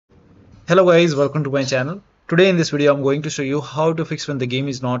Hello guys, welcome to my channel. Today in this video I'm going to show you how to fix when the game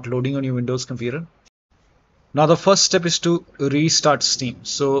is not loading on your Windows computer. Now the first step is to restart Steam.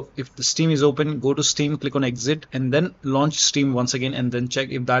 So if the Steam is open, go to Steam, click on exit and then launch Steam once again and then check.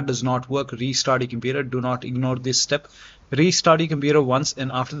 If that does not work, restart your computer. Do not ignore this step. Restart your computer once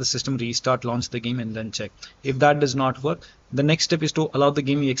and after the system restart, launch the game and then check. If that does not work, the next step is to allow the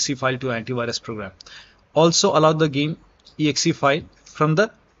game exe file to antivirus program. Also allow the game exe file from the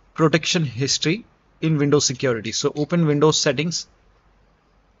protection history in Windows Security. So open Windows settings,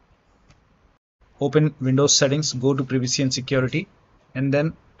 go to privacy and security, and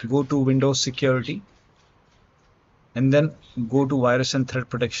then go to Windows Security, and then go to virus and threat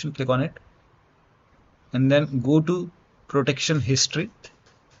protection, click on it, and then go to protection history.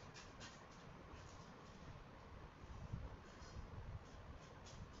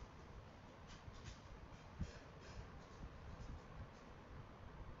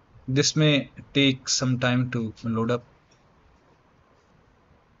 This may take some time to load up.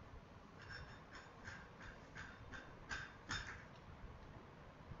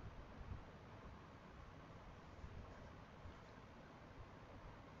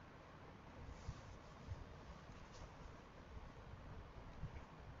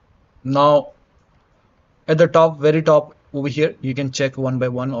 Now at the top, very top over here, you can check one by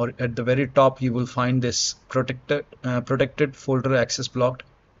one, or at the very top you will find this protected folder access blocked.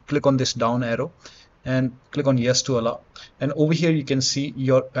 Click on this down arrow and click on yes to allow, and over here you can see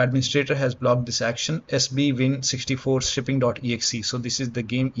your administrator has blocked this action sbwin64 shipping.exe. so this is the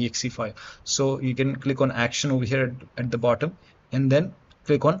game exe file. So you can click on action over here at the bottom and then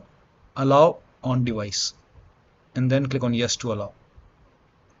click on allow on device and then click on yes to allow.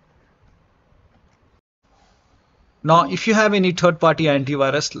 Now, if you have any third-party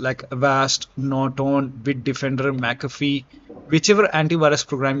antivirus like Avast, Norton, Bitdefender, McAfee, whichever antivirus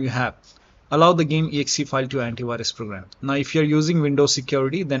program you have, allow the game exe file to antivirus program. Now, if you're using Windows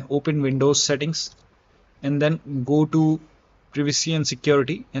Security, then open Windows settings and then go to privacy and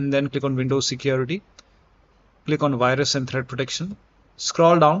security and then click on Windows Security. Click on virus and threat protection.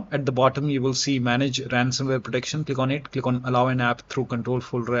 Scroll down at the bottom, you will see manage ransomware protection. Click on it. Click on allow an app through control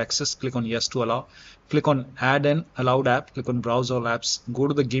folder access. Click on yes to allow. Click on add an allowed app. Click on browse all apps. Go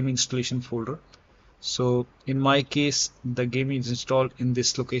to the game installation folder. So in my case, the game is installed in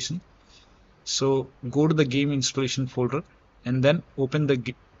this location. So go to the game installation folder and then open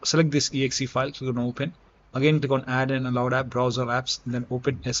select this exe file. Click on open. Again, click on add an allowed app, browse all apps, then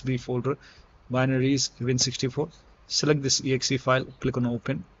open SB folder, binaries, win64. Select this exe file, click on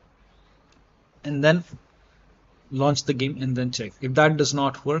open, and then launch the game and then check. If that does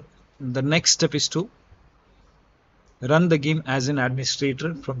not work, the next step is to run the game as an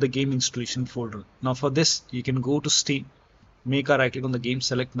administrator from the game installation folder. Now for this, you can go to Steam, make a right click on the game,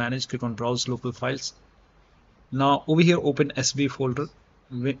 select manage, click on browse local files. Now over here, open SB folder,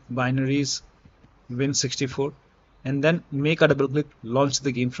 binaries, win64. And then make a double click, launch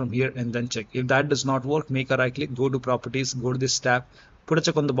the game from here and then check. If that does not work, make a right click, go to properties, go to this tab, put a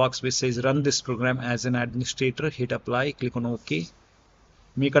check on the box which says run this program as an administrator, hit apply, click on OK,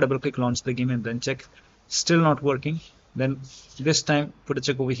 make a double click, launch the game and then check. Still not working. Then this time put a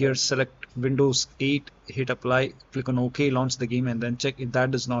check over here, select Windows 8, hit apply, click on OK, launch the game and then check. If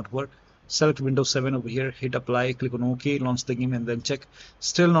that does not work, select Windows 7 over here, hit apply, click on OK, launch the game and then check.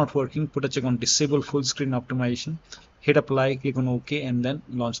 Still not working, put a check on disable full screen optimization, hit apply, click on OK and then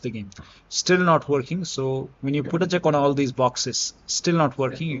launch the game. Still not working. So when you put a check on all these boxes, still not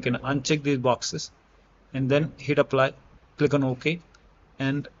working, you can uncheck these boxes and then hit apply, click on OK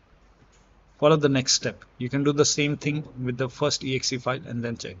and follow the next step. You can do the same thing with the first exe file and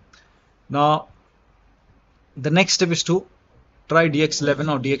then check. Now the next step is to try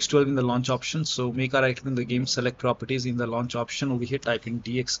DX11 or DX12 in the launch option. So make a right click in the game, select properties, in the launch option over here type in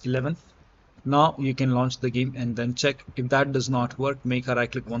DX11. Now you can launch the game and then check. If that does not work, make a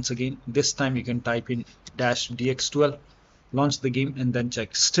right click once again. This time you can type in -DX12, launch the game and then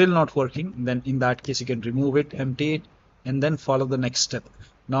check. Still not working. Then in that case you can remove it, empty it and then follow the next step.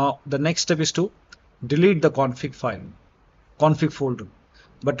 Now the next step is to delete the config file, config folder.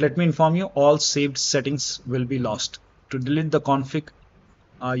 But let me inform you, all saved settings will be lost. To delete the config,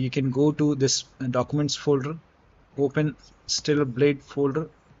 you can go to this documents folder, open Stellar Blade folder,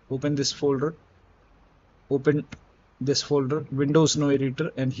 open this folder, open this folder, Windows no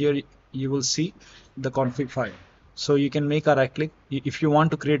editor, and here you will see the config file. So you can make a right click. If you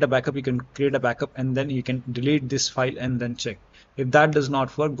want to create a backup, you can create a backup and then you can delete this file and then check. If that does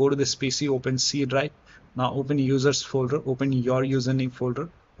not work, go to this PC, open C drive. Now open users folder, open your username folder,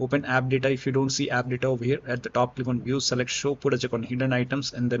 Open app data. If you don't see app data over here at the top, click on view, select show, put a check on hidden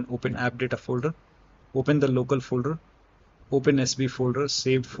items, and then open app data folder. Open the local folder, open SB folder,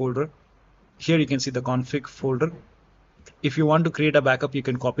 saved folder. Here you can see the config folder. If you want to create a backup, you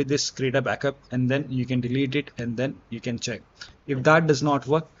can copy this, create a backup, and then you can delete it, and then you can check. If that does not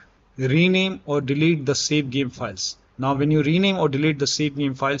work, rename or delete the save game files. Now when you rename or delete the save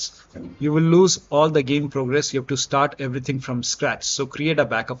game files, you will lose all the game progress. You have to start everything from scratch. So create a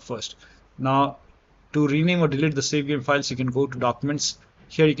backup first. Now to rename or delete the save game files, you can go to documents.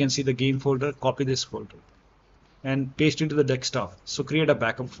 Here you can see the game folder, copy this folder and paste into the desktop. So create a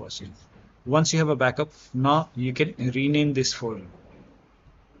backup first. Once you have a backup, now you can rename this folder,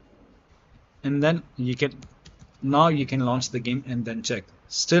 and then you can launch the game and then check.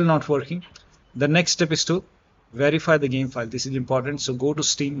 Still not working. The next step is to verify the game file. This is important. So go to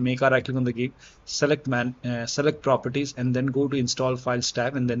Steam, make a right click on the game, select select properties, and then go to install files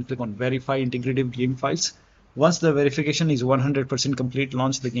tab, and then click on verify integrative game files. Once the verification is 100% complete,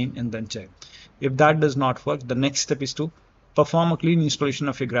 launch the game and then check. If that does not work, the next step is to perform a clean installation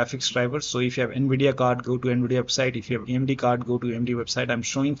of your graphics driver. So if you have NVIDIA card, go to NVIDIA website. If you have AMD card, go to AMD website. I'm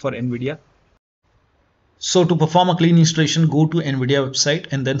showing for NVIDIA. So to perform a clean installation, go to NVIDIA website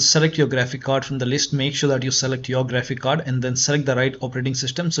and then select your graphic card from the list. Make sure that you select your graphic card and then select the right operating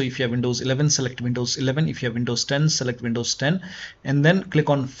system. So if you have Windows 11, select Windows 11. If you have Windows 10, select Windows 10, and then click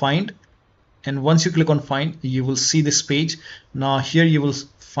on Find. And once you click on Find, you will see this page. Now here you will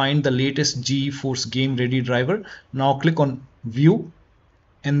find the latest GeForce Game Ready driver. Now click on View,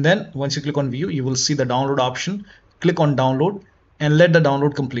 and then once you click on View, you will see the download option. Click on Download and let the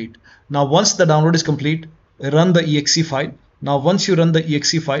download complete. Now once the download is complete, run the exe file. Now once you run the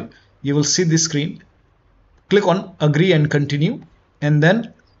exe file, you will see this screen. Click on Agree and Continue, and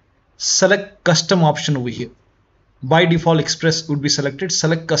then select Custom option over here. By default Express would be selected.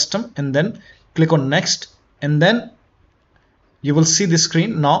 Select Custom and then click on Next, and then you will see this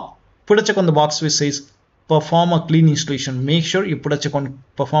screen. Now put a check on the box which says perform a clean installation. Make sure you put a check on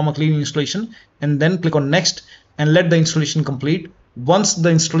perform a clean installation and then click on Next and let the installation complete. Once the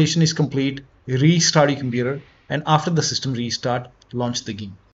installation is complete, restart your computer, and after the system restart, launch the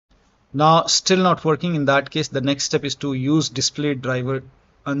game. Now still not working. In that case, the next step is to use Display Driver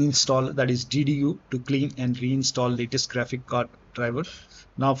Uninstaller, that is DDU, to clean and reinstall latest graphic card driver.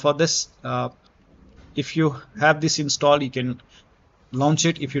 Now for this, if you have this installed, you can launch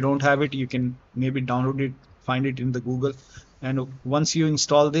it. If you don't have it, you can maybe download it, find it in the Google, and once you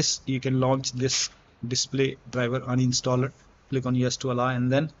install this, you can launch this Display Driver Uninstaller. Click on yes to allow, and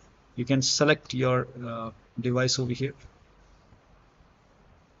then you can select your device over here.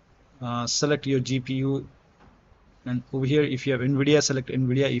 Select your GPU, and over here if you have NVIDIA, select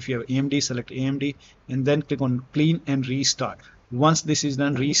NVIDIA. If you have AMD, select AMD, and then click on clean and restart. Once this is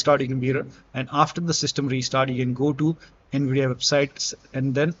done, restart your computer, and after the system restart, you can go to NVIDIA website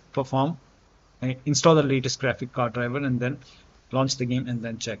and then perform install the latest graphic card driver and then launch the game and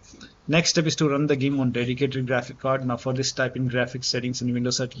then check. Next step is to run the game on dedicated graphic card. Now for this, type in graphics settings in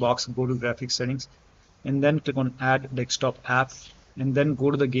Windows search box, go to graphics settings, and then click on add desktop app, and then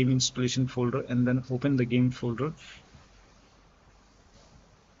go to the game installation folder and then open the game folder.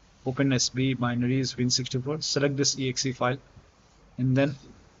 Open SB binaries Win64, select this exe file, and then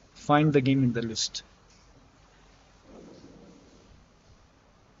find the game in the list.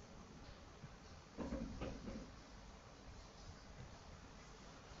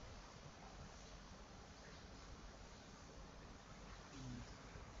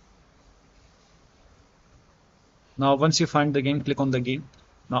 Now once you find the game, click on the game.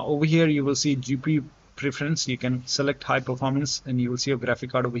 Now over here you will see GPU preference. You can select high performance and you will see your graphic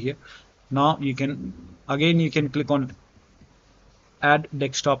card over here. Now you can click on add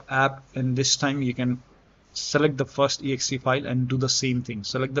desktop app, and this time you can select the first exe file and do the same thing.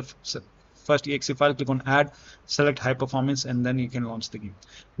 Select the first exe file, click on add, select high performance, and then you can launch the game.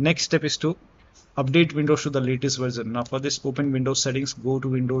 Next step is to update Windows to the latest version. Now for this, open Windows settings, go to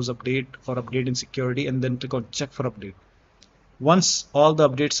Windows Update or Update in Security, and then click on check for update. Once all the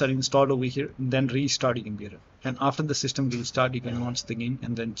updates are installed over here, then restart your computer, and after the system restart, you can launch the game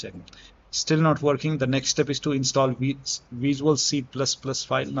and then check. Still not working. The next step is to install Visual C++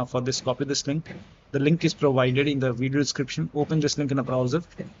 file. Now for this, copy this link. The link is provided in the video description. Open this link in a browser.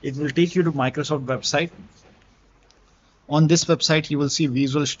 It will take you to Microsoft website. On this website, you will see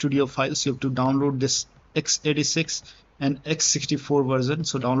Visual Studio files. You have to download this x86 and x64 version.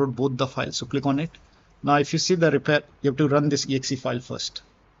 So download both the files. So click on it. Now if you see the repair, you have to run this exe file first.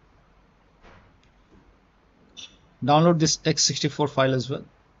 Download this x64 file as well.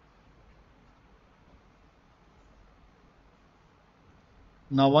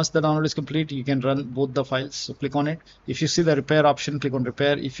 Now once the download is complete, you can run both the files. So click on it. If you see the repair option, click on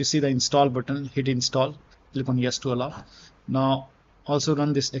repair. If you see the install button, hit install. Click on yes to allow. Now also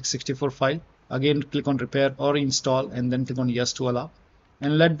run this x64 file. Again click on repair or install and then click on yes to allow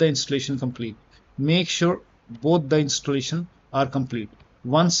and let the installation complete. Make sure both the installation are complete.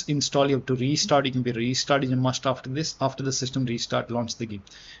 Once install, you have to restart. You can be restart is a must after this. After the system restart, launch the game.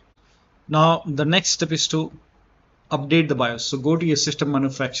 Now the next step is to update the BIOS. So go to your system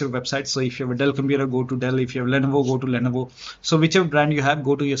manufacturer website. So if you have a Dell computer, go to Dell. If you have Lenovo, go to Lenovo. So whichever brand you have,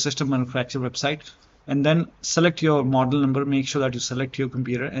 go to your system manufacturer website and then select your model number. Make sure that you select your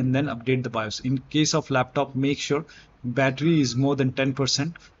computer and then update the BIOS. In case of laptop, make sure battery is more than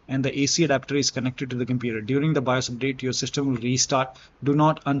 10% and the AC adapter is connected to the computer. During the BIOS update, your system will restart. Do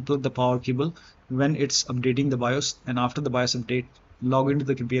not unplug the power cable when it's updating the BIOS, and after the BIOS update, log into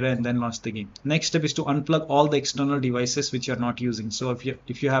the computer and then launch the game. Next step is to unplug all the external devices which you are not using. So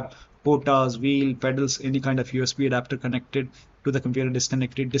if you have portas, wheel, pedals, any kind of USB adapter connected to the computer,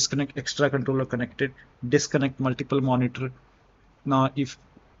 disconnect extra controller connected, disconnect multiple monitor. Now if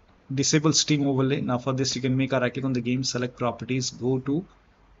disable Steam overlay, now for this you can make a right click on the game, select properties, go to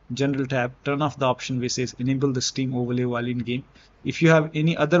general tab, turn off the option which says enable the Steam overlay while in game. If you have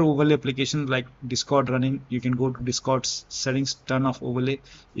any other overlay application like Discord running, you can go to Discord settings, turn off overlay.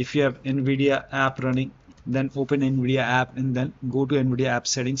 If you have NVIDIA app running, then open NVIDIA app and then go to NVIDIA app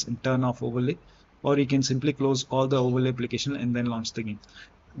settings and turn off overlay, or you can simply close all the overlay application and then launch the game.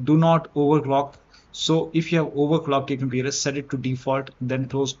 Do not overclock. So if you have overclocked your computer, set it to default, then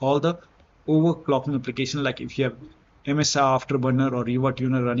close all the overclocking application. Like if you have MSI Afterburner or Riva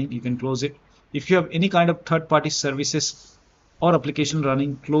Tuner running, you can close it. If you have any kind of third-party services or application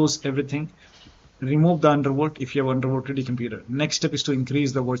running, close everything. Remove the undervolt if you have undervolted your computer. Next step is to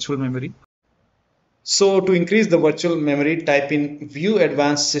increase the virtual memory. So to increase the virtual memory, type in View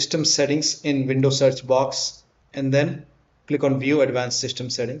Advanced System Settings in Windows search box and then click on View Advanced System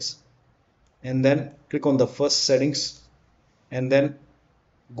Settings and then click on the first settings and then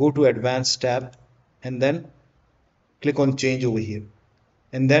go to Advanced tab and then click on Change over here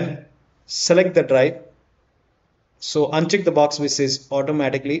and then select the drive. So uncheck the box which says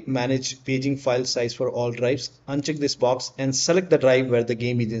automatically manage paging file size for all drives. Uncheck this box and select the drive where the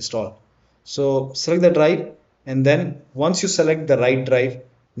game is installed. So select the drive and then once you select the right drive,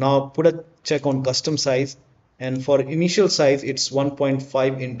 now put a check on custom size, and for initial size it's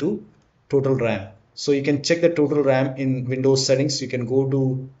 1.5 into total RAM. So you can check the total RAM in Windows settings. You can go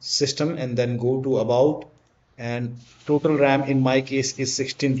to system and then go to about, and total RAM in my case is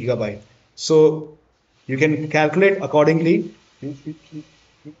 16 gigabyte. So you can calculate accordingly.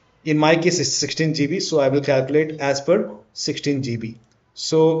 In my case it's 16 GB, so I will calculate as per 16 GB.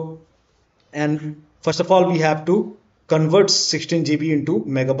 So, and first of all we have to convert 16 GB into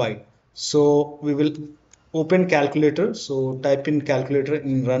megabyte. So we will open calculator. So type in calculator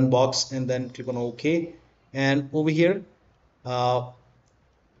in run box and then click on OK, and over here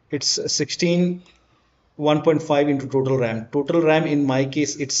it's 16 1.5 into total RAM. Total RAM in my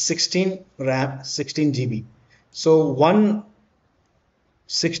case it's 16 RAM 16 GB. So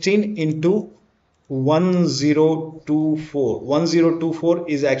 16 into 1024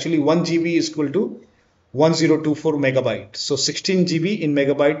 is actually 1 GB is equal to 1024 megabyte. So 16 GB in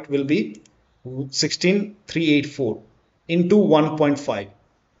megabyte will be 16384 into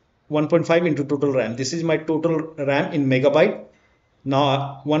 1.5 into total RAM. This is my total RAM in megabyte.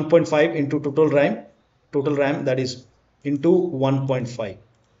 Now 1.5 into total RAM, that is into 1.5.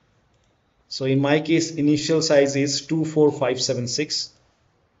 So in my case initial size is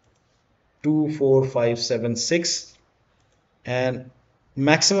 24576 and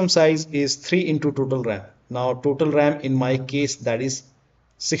maximum size is 3 into total RAM. Now total RAM in my case that is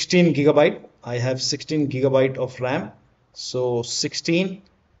 16 gigabyte. I have 16 gigabyte of RAM. So 16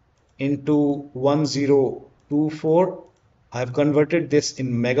 into 1024, I have converted this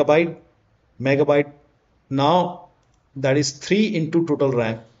in megabyte. Now that is 3 into total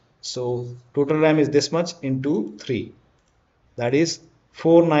RAM. So total RAM is this much into 3, that is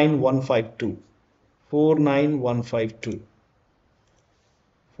 49152.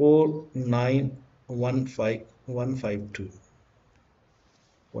 4915152.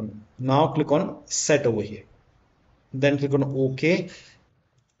 Now click on set over here, then click on OK,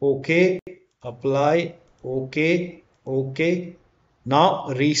 apply, OK. Now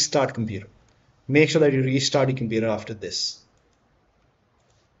restart computer. Make sure that you restart your computer after this.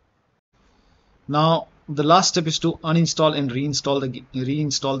 Now the last step is to uninstall and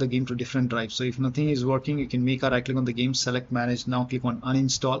reinstall the game to different drives. So if nothing is working, you can make a right click on the game, select manage. Now click on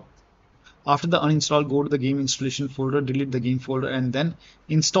uninstall. After the uninstall, go to the game installation folder, delete the game folder, and then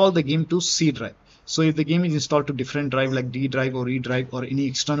install the game to C drive. So if the game is installed to different drive like D drive or E drive or any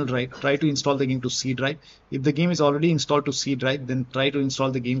external drive, try to install the game to C drive. If the game is already installed to C drive, then try to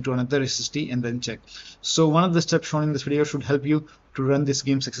install the game to another SSD and then check. So one of the steps shown in this video should help you to run this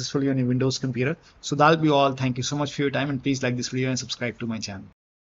game successfully on your Windows computer. So that'll be all. Thank you so much for your time, and please like this video and subscribe to my channel.